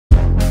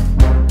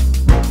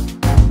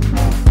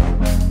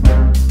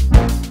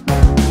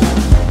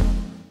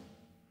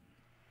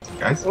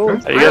Nice. Oh,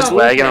 Good. Are you guys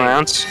lagging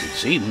around? It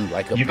seemed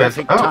like a You guys-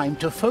 perfect oh. time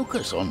to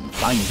focus on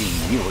finding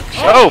new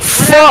Oh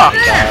fuck!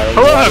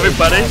 Hello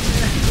everybody!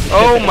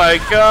 Oh my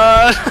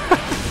god!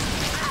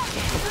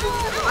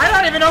 I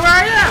don't even know where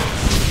I am!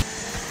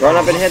 Run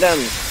up and hit him.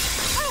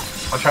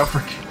 Watch out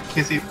for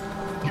Casey.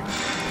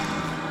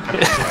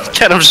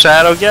 Get him,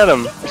 Shadow, get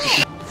him!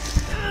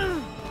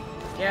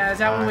 Yeah, is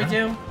that what we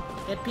do?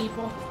 Hit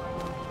people?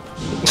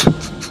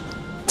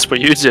 That's what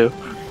you do.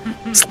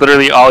 It's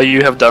literally all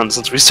you have done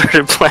since we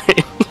started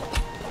playing.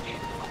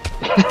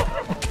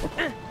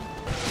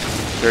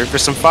 Ready for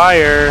some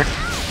fire.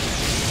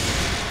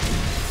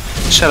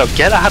 Shadow,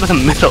 get out of the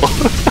middle.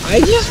 I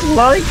just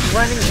like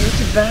running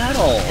into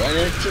battle, and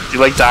it's just You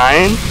like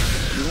dying?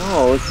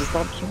 no, it's just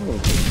not killing.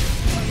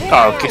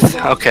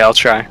 Oh, okay, I'll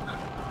try.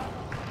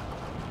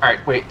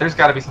 Alright, wait, there's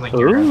gotta be something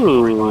here.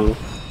 Ooh.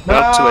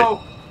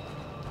 No!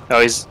 Oh,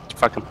 he's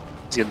fuck him.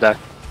 He's gonna die.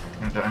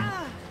 Okay.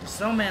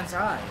 Snowman's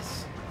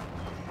eyes.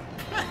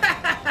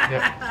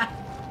 Yep.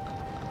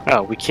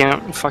 Oh, we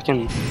can't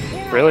fucking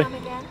really?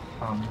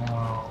 Oh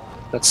no.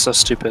 That's so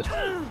stupid.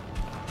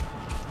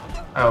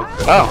 Oh,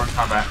 good. Oh. We're in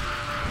combat.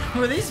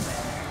 Who are these men?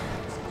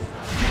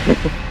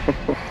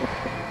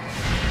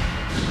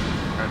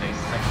 Are they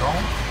single?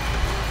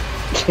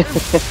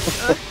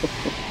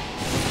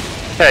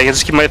 Yeah, I can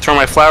just might throw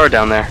my flower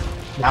down there.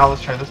 Now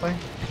let's try this way.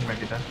 You might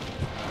be dead.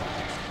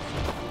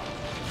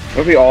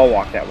 What if we all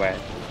walk that way?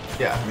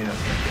 Yeah, I mean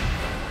that's good.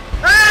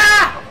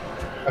 Ah!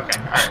 Okay,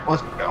 alright,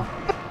 let's go.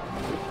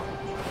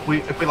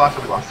 If we lost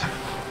it, we lost it.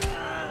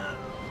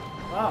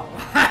 Oh.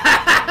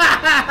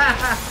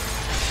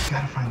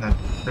 Gotta find that.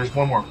 There's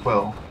one more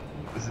quill.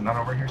 Is it not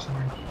over here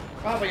somewhere?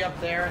 Probably up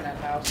there in that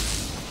house.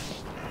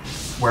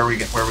 Where we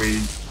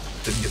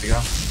didn't get to go?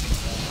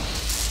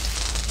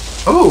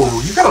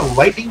 Oh, you got a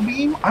lightning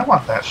beam? I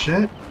want that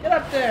shit. Get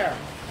up there!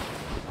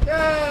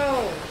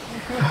 Go!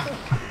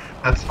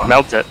 That's fun.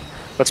 Melt it.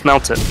 Let's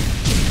melt it.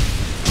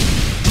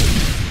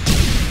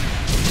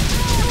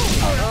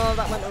 Oh,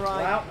 that went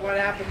awry. Well, what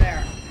happened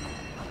there?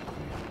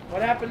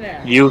 What happened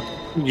there?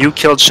 You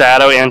killed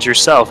Shadow and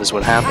yourself is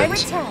what I happened.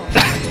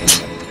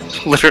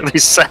 return. Literally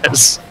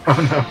says.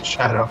 Oh no,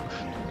 Shadow.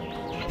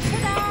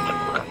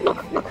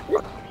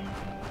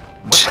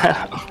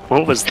 Shadow.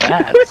 What was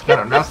that?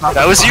 Shadow, no, it's not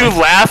That was you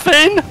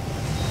laughing?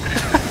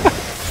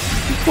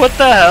 What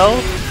the hell?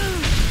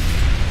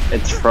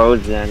 It's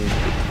frozen.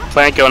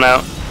 Plant going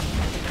out.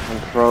 I'm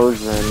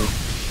frozen.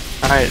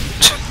 Alright.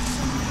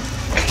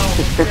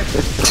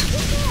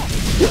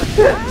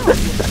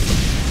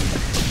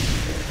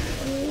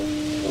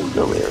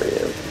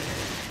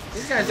 Delirious.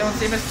 These guys don't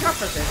seem as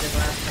tough as they did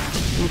last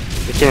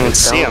time. We can't even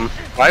see him.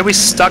 Why are we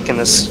stuck in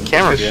this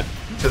camera view?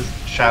 Because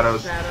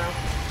Shadow's. Shadow.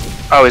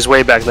 Oh, he's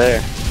way back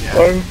there.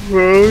 I'm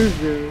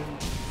frozen.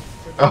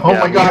 Oh Yeah,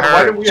 my we god, why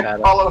heard did we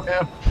Shadow. follow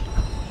him?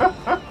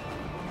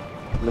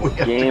 We This have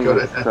to game go to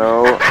is hell.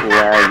 so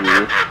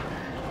laggy.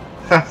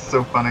 That's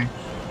so funny.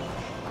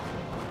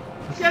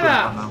 This is Get really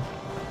up. fun,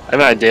 I have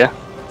an idea.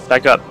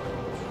 Back up.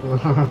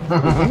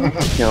 though.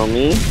 Kill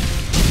me?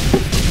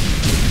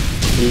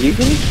 Are you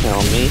gonna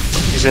kill me?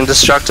 He's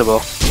indestructible.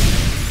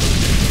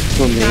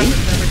 Kill me?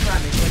 Happens every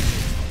time he clicks.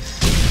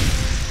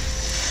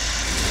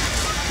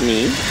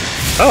 Me?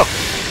 Oh.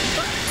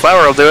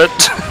 Flower will do it.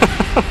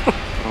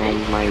 Oh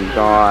my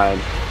god.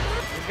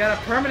 We've got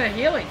a permanent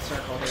healing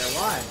circle here.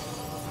 Why?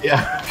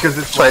 Yeah, because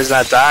it's That's why he's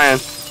not dying.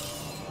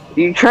 Are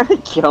you trying to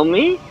kill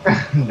me?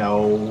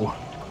 No.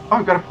 Oh,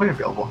 I've got a point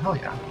available. Hell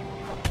yeah.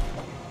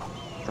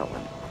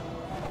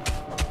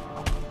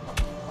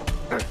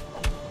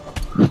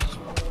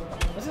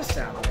 What's this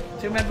sound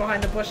like? Two men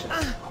behind the bushes.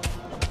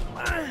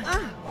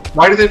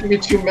 Why do there have to be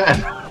two men?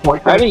 Why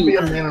How can't do it be you-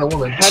 a man and a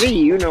woman? How do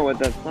you know what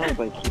that sounds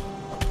like?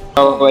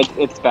 Oh,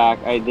 it's back.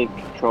 I did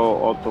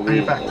Control Alt you're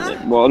Delete. back.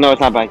 and well, no,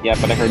 it's not back yet,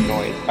 but I heard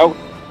noise. Oh,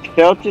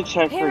 failed to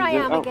check Here for. I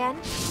am oh, again.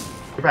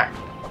 You're back.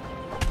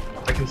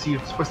 I can see you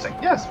twisting.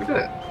 Yes, we did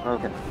it.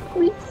 okay.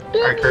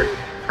 Alright, Kurt.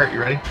 Kurt, you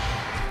ready?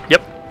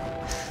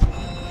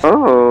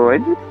 Oh, I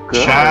did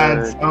good.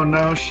 Shads. Oh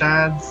no,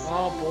 Shads.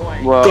 Oh boy.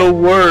 Well, The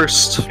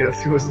worst.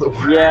 Yes, he was the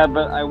worst. yeah,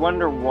 but I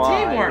wonder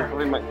why. Teamwork.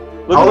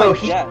 Look at Although my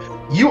he- death.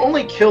 You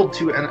only killed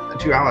two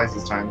allies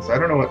this time, so I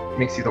don't know what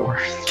makes you the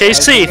worst.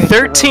 KC,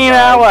 13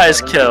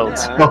 allies killed.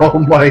 Oh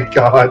my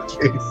god,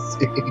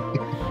 Casey.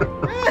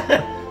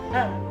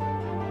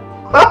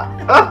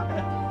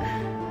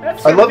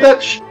 That's I love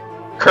that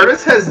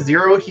Curtis has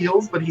 0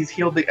 heals, but he's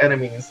healed the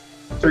enemies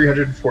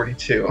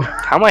 342.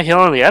 How am I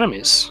healing the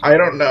enemies? I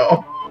don't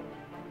know.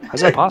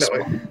 How's that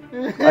possible?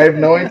 I have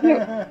no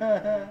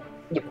idea.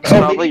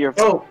 Probably your-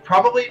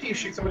 Probably if you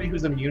shoot somebody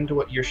who's immune to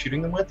what you're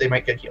shooting them with, they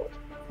might get healed.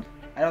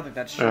 I don't think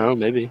that's true. Oh,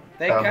 maybe.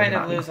 They Probably kind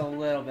of not. lose a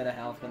little bit of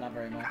health, but not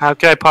very much. How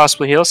could I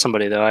possibly heal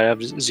somebody though? I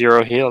have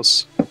 0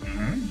 heals.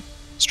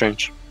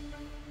 Strange.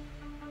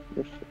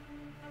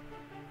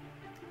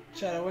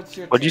 Shadow, what's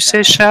your What'd you take say,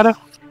 on Shadow?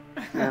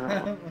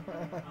 that?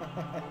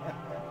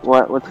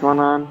 What's going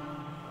on?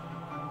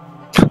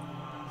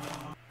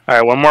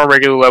 Alright, one more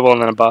regular level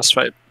and then a boss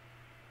fight.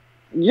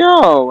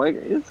 Yo,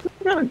 it's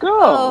gotta go.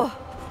 Oh,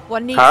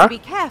 One needs Huh? to be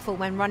careful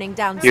when running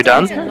down You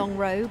done? stairs in long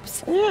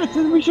robes. Yeah,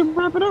 so we should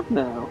wrap it up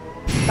now.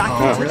 Back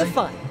Oh, into really? the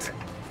fight.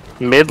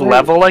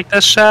 Mid-level like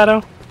this,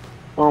 Shadow?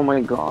 Oh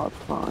my god,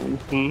 fine.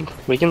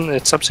 We can.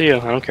 It's up to you.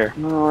 I don't care.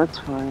 No, it's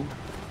fine.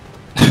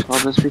 I'll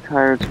just be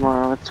tired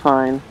tomorrow, it's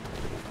fine.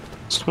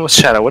 What's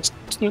Shadow? What's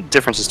the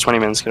difference is 20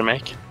 minutes gonna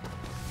make?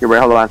 You're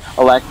right, hold on.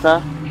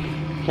 Alexa,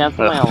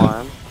 cancel my Ugh.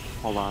 alarm.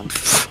 Hold on.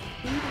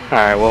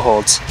 Alright, we'll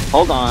hold.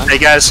 Hold on. Hey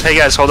guys,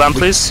 hold on,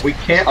 please. We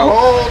can't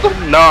Oh. hold.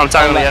 No, I'm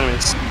talking to the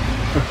enemies.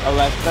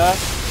 Alexa,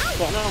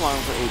 set an alarm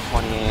for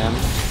 8:20 a.m.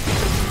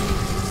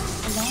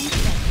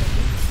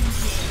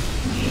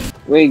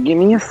 Wait, give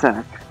me a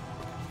sec.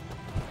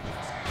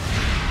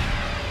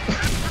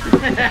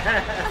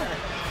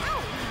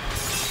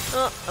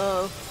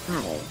 Uh-oh.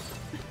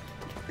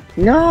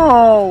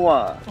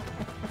 No!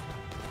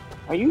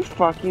 Are you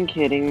fucking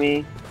kidding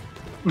me?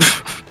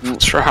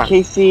 What's wrong?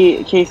 Casey,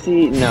 no,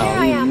 Here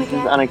I am this is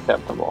again.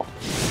 unacceptable.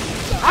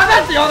 I'm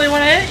not the only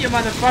one to hit you,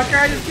 motherfucker.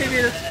 I just gave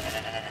you this.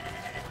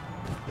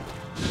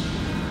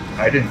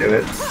 I didn't do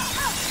it.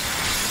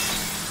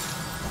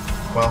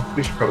 Well,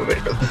 we should probably wait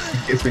for this in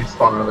case we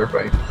spawn another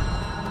fight.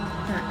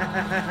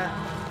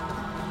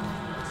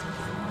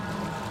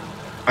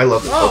 I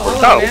love this Oh,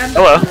 teleport. Oh, man.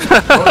 hello.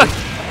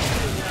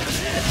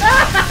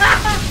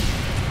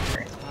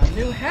 A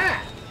new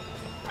hat.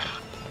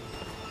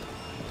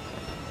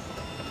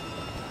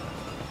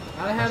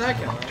 How the hell that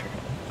go?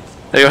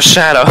 There goes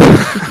Shadow.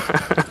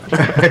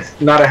 It's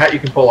not a hat you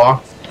can pull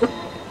off.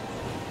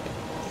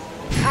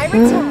 I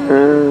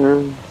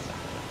return.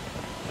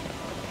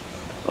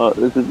 Oh,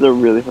 this is a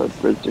really hard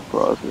bridge to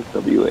cross with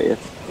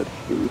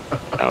WASD.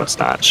 No, it's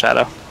not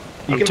Shadow.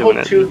 You I'm can doing hold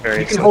it two. very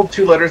You can slow. hold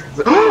two letters. At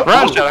the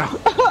Run, Shadow.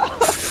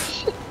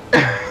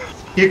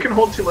 You can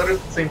hold two letters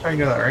at the same time.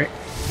 You know that, right?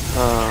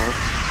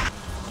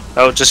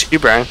 Oh, just you,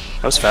 Brian.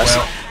 That was fast.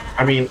 Well,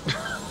 I mean,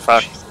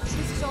 Fuck. This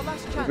is our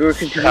last chance. We were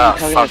talking Ah,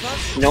 about fuck.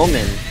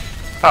 snowmen.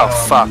 Oh,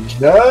 fuck.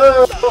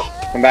 No.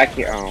 Come back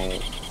here. Oh.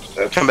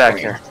 That's Come back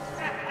funny. here.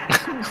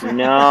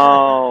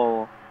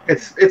 No.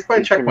 It's by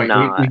You checkpoint.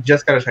 cannot. We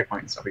just got a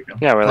checkpoint, so we go.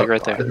 Yeah, we're like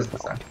right there. This is the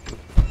side.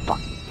 Oh,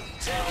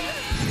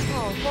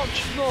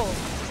 much more.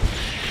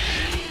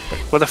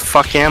 Where the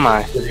fuck am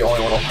I? You're the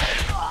only one.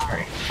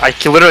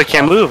 Alright. Literally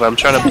can't move. I'm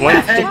trying to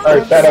blink.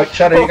 Alright,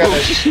 Shadow, you got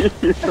this.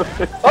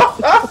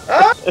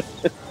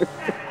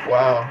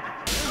 Wow.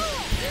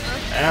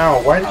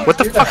 Ow, why did you What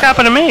the do fuck that?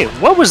 happened to me?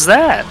 What was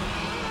that?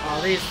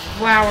 Oh, these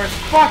flowers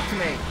fucked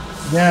me.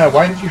 Yeah,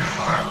 why did you...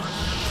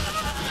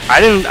 I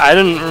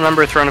didn't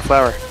remember throwing a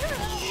flower.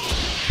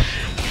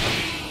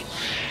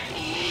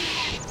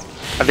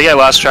 I think I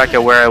lost track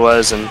of where I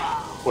was and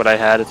what I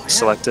had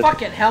selected.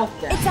 Fucking health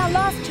down. It's our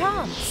last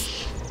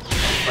chance.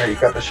 Alright, you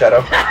got the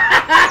Shadow.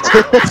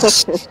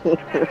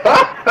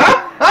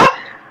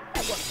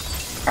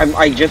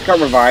 I just got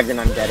revived and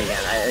I'm dead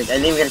again. I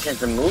didn't even get a chance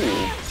to move.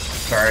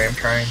 Sorry, I'm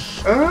trying.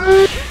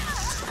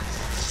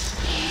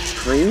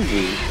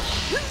 Crazy.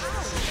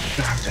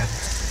 I'm dead.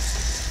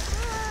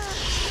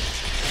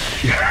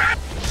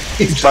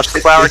 Watch the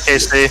flower,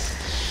 Casey.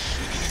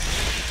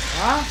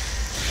 Huh?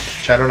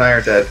 Shadow and I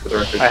are dead for the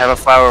record. I have a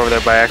flower over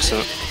there by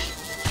accident.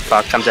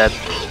 Fuck, I'm dead.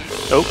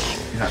 Oh,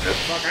 You're not dead.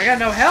 Fuck, I got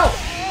no health.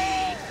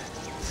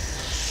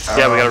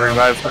 yeah, we gotta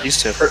revive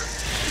these two.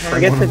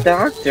 Forget the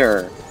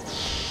doctor.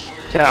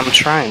 Yeah, I'm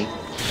trying.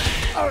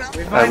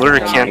 I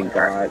literally Oh my can't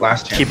god.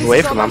 Last chance. keep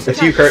away from them.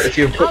 It's you, Kurt. It's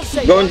you. I'll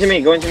say Go into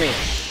me, go into me.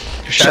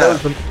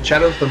 Shadow's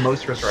the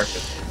most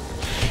resurrected.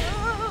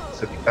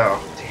 So,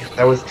 oh, damn.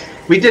 That was...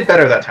 We did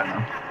better that time,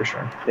 though. For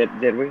sure.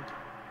 Did we?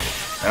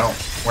 No.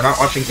 We're not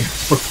watching...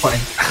 We're playing.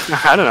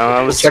 I don't know.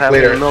 I was Check having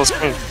later. a middle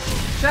screen.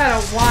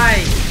 Shadow,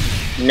 why?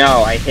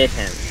 No, I hit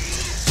him.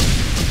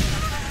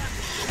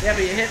 Yeah,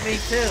 but you hit me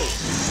too.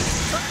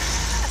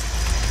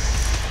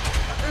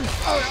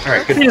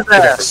 Alright, good. His Good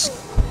effort. ass.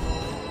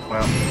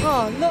 Wow.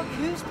 Oh, look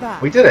who's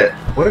back. We did it.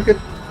 What a good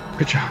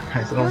job,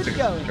 guys. I don't Good think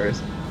going. it's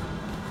choice.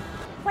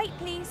 Wait,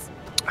 please.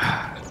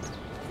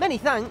 Many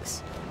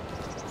thanks.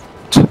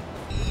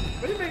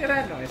 What are you making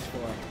that noise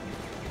for?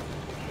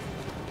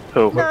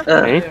 Who? Nah.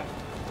 Me? Yeah,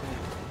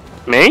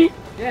 Me?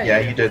 Yeah,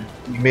 you did.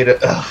 You made it.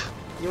 Ugh.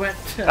 You went.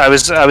 I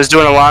was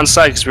doing a lawn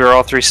side because we were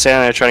all three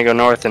standing there trying to go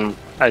north, and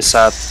I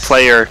saw a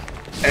player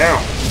Ow.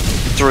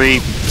 3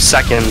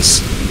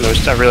 seconds.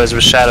 And I realized it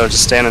was Shadow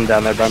just standing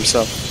down there by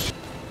himself.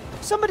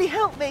 Somebody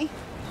help me.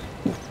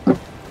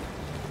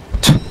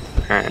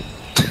 Alright.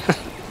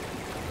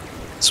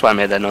 That's why I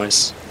made that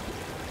noise.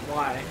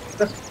 Why?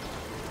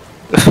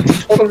 You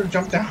told him to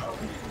jump down.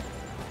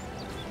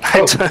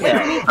 Oh,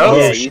 Yeah. Oh,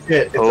 Yeah, shit.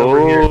 It's over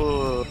here.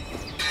 oh.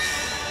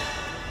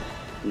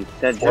 You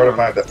said 4 to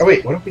 5. Oh,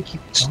 wait. What if we keep...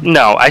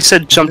 No, I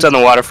said jump down the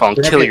waterfall and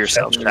We're not kill getting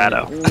yourself, shot.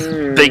 Shadow.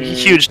 Mm. Big,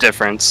 huge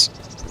difference.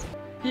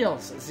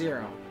 Heals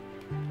 0.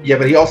 Yeah,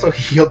 but he also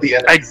healed the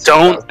enemy. I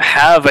don't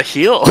have a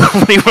heal.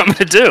 What do you want me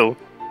to do?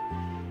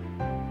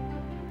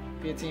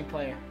 Be a team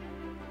player.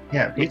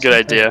 Yeah. Good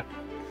idea.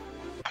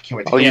 I can't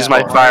wait to I'll get use this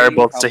my boss. fire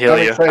bolts to heal I'm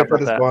you. How excited for about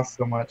this that? boss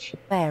so much.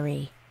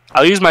 Very.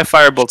 I'll use my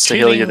fire bolts to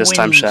heal you Chilling this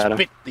time, winds Shadow.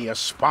 bit the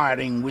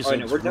aspiring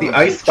wizard's we're done. The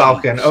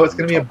Icefalcon. Oh, it's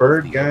gonna be a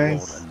bird,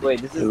 guys.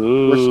 Wait, this is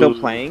Ooh. we're still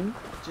playing?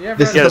 Do you ever-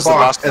 This Yeah, is it's the the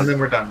boss, boss. and then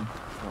we're done.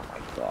 Oh my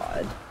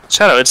god.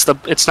 Shadow,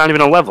 it's not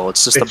even a level.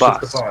 It's just It's the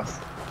boss. just the boss.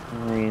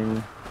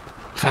 Fine.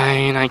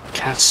 Fine, I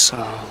guess so.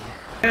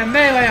 Gonna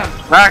melee him.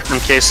 Whack him,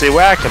 Casey.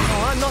 Whack him.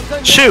 Oh, I'm not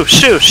going Shoo,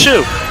 shoo,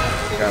 shoo.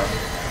 Go.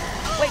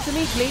 Wait for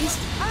me, please.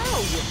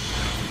 Ow!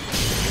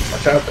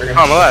 Watch out, they're On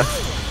gonna. the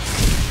left.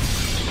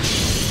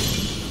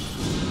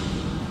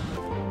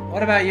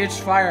 What about huge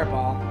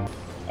fireball?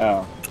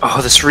 Oh.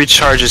 Oh, this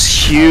recharge is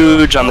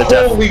huge on the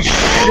death. Holy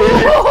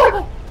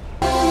shit!